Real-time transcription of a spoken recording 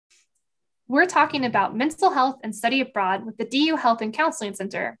We're talking about mental health and study abroad with the DU Health and Counseling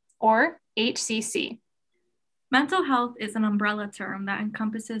Center, or HCC. Mental health is an umbrella term that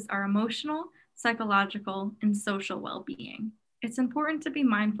encompasses our emotional, psychological, and social well-being. It's important to be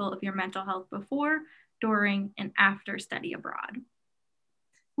mindful of your mental health before, during, and after study abroad.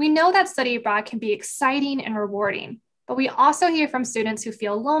 We know that study abroad can be exciting and rewarding, but we also hear from students who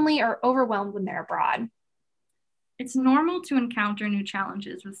feel lonely or overwhelmed when they're abroad. It's normal to encounter new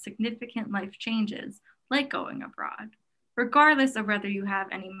challenges with significant life changes, like going abroad, regardless of whether you have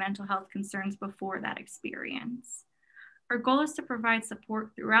any mental health concerns before that experience. Our goal is to provide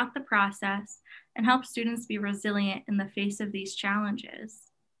support throughout the process and help students be resilient in the face of these challenges.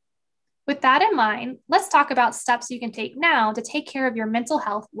 With that in mind, let's talk about steps you can take now to take care of your mental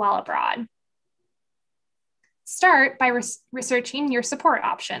health while abroad. Start by researching your support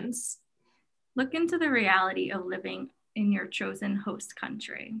options. Look into the reality of living in your chosen host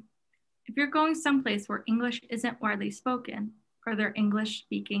country. If you're going someplace where English isn't widely spoken, are there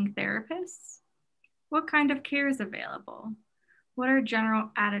English-speaking therapists? What kind of care is available? What are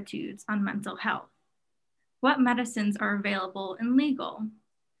general attitudes on mental health? What medicines are available and legal?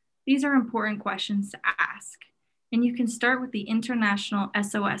 These are important questions to ask, and you can start with the International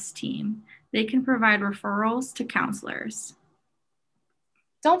SOS team. They can provide referrals to counselors.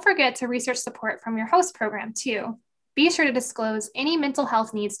 Don't forget to research support from your host program too. Be sure to disclose any mental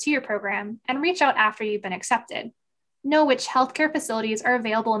health needs to your program and reach out after you've been accepted. Know which healthcare facilities are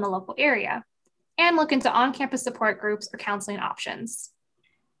available in the local area, and look into on-campus support groups or counseling options.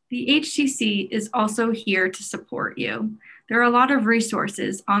 The HCC is also here to support you. There are a lot of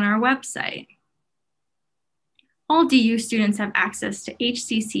resources on our website. All DU students have access to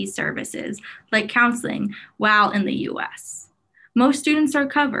HCC services like counseling while in the US. Most students are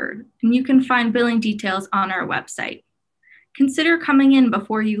covered, and you can find billing details on our website. Consider coming in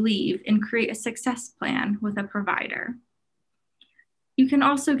before you leave and create a success plan with a provider. You can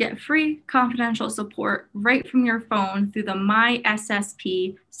also get free confidential support right from your phone through the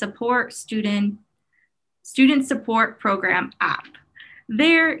MySSP Support Student Support Program app.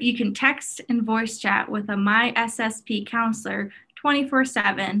 There, you can text and voice chat with a MySSP counselor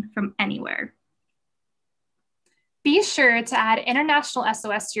 24/7 from anywhere. Be sure to add International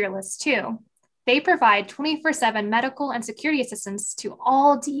SOS to your list too. They provide 24/7 medical and security assistance to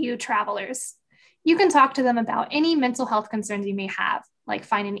all DU travelers. You can talk to them about any mental health concerns you may have, like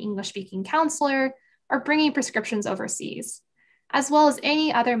finding an English-speaking counselor or bringing prescriptions overseas, as well as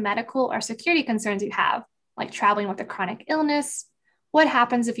any other medical or security concerns you have, like traveling with a chronic illness, what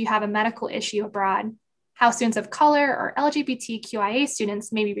happens if you have a medical issue abroad, how students of color or LGBTQIA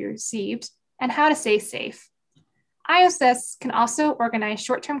students may be received, and how to stay safe. ISS can also organize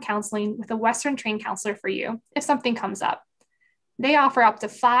short-term counseling with a Western trained counselor for you if something comes up. They offer up to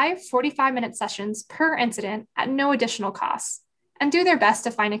 5 45-minute sessions per incident at no additional cost, and do their best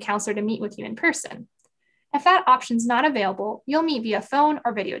to find a counselor to meet with you in person. If that option's not available, you'll meet via phone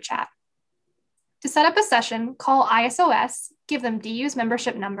or video chat. To set up a session, call ISOS, give them DU's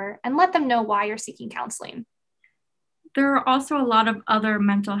membership number, and let them know why you're seeking counseling. There are also a lot of other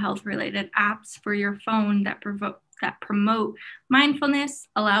mental health related apps for your phone that promote mindfulness,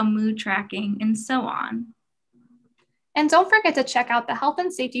 allow mood tracking, and so on. And don't forget to check out the health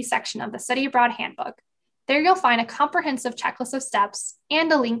and safety section of the Study Abroad Handbook. There you'll find a comprehensive checklist of steps and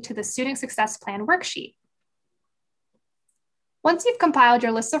a link to the Student Success Plan worksheet. Once you've compiled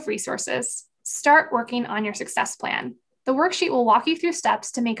your list of resources, start working on your success plan. The worksheet will walk you through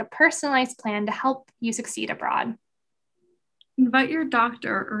steps to make a personalized plan to help you succeed abroad. Invite your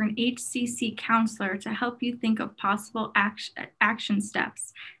doctor or an HCC counselor to help you think of possible action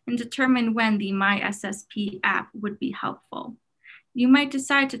steps and determine when the MySSP app would be helpful. You might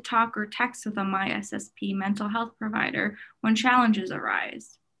decide to talk or text with a MySSP mental health provider when challenges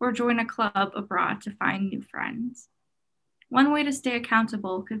arise, or join a club abroad to find new friends. One way to stay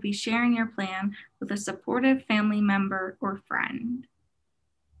accountable could be sharing your plan with a supportive family member or friend.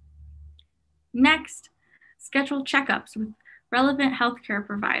 Next, schedule checkups with relevant healthcare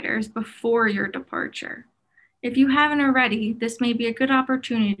providers before your departure. If you haven't already, this may be a good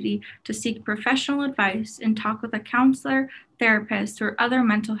opportunity to seek professional advice and talk with a counselor, therapist, or other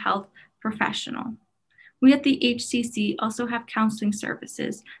mental health professional. We at the HCC also have counseling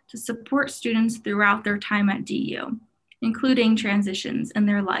services to support students throughout their time at DU, including transitions in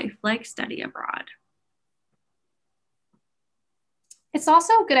their life like study abroad. It's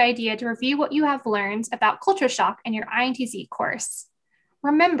also a good idea to review what you have learned about culture shock in your INTZ course.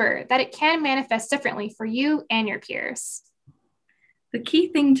 Remember that it can manifest differently for you and your peers. The key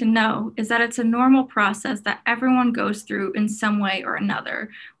thing to know is that it's a normal process that everyone goes through in some way or another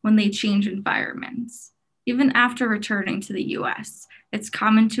when they change environments. Even after returning to the US, it's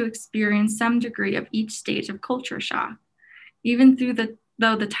common to experience some degree of each stage of culture shock, even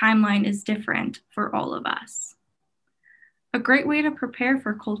though the timeline is different for all of us. A great way to prepare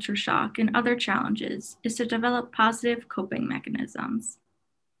for culture shock and other challenges is to develop positive coping mechanisms.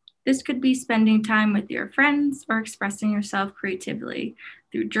 This could be spending time with your friends or expressing yourself creatively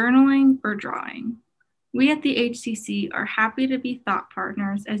through journaling or drawing. We at the HCC are happy to be thought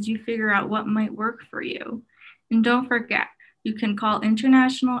partners as you figure out what might work for you. And don't forget, you can call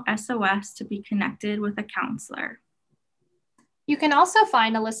International SOS to be connected with a counselor. You can also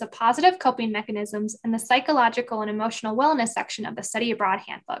find a list of positive coping mechanisms in the psychological and emotional wellness section of the Study Abroad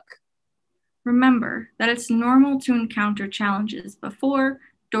Handbook. Remember that it's normal to encounter challenges before,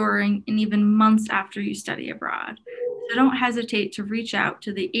 during, and even months after you study abroad. So don't hesitate to reach out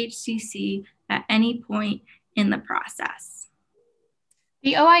to the HCC at any point in the process.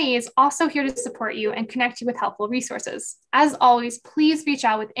 The OIE is also here to support you and connect you with helpful resources. As always, please reach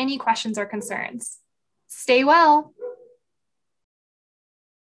out with any questions or concerns. Stay well.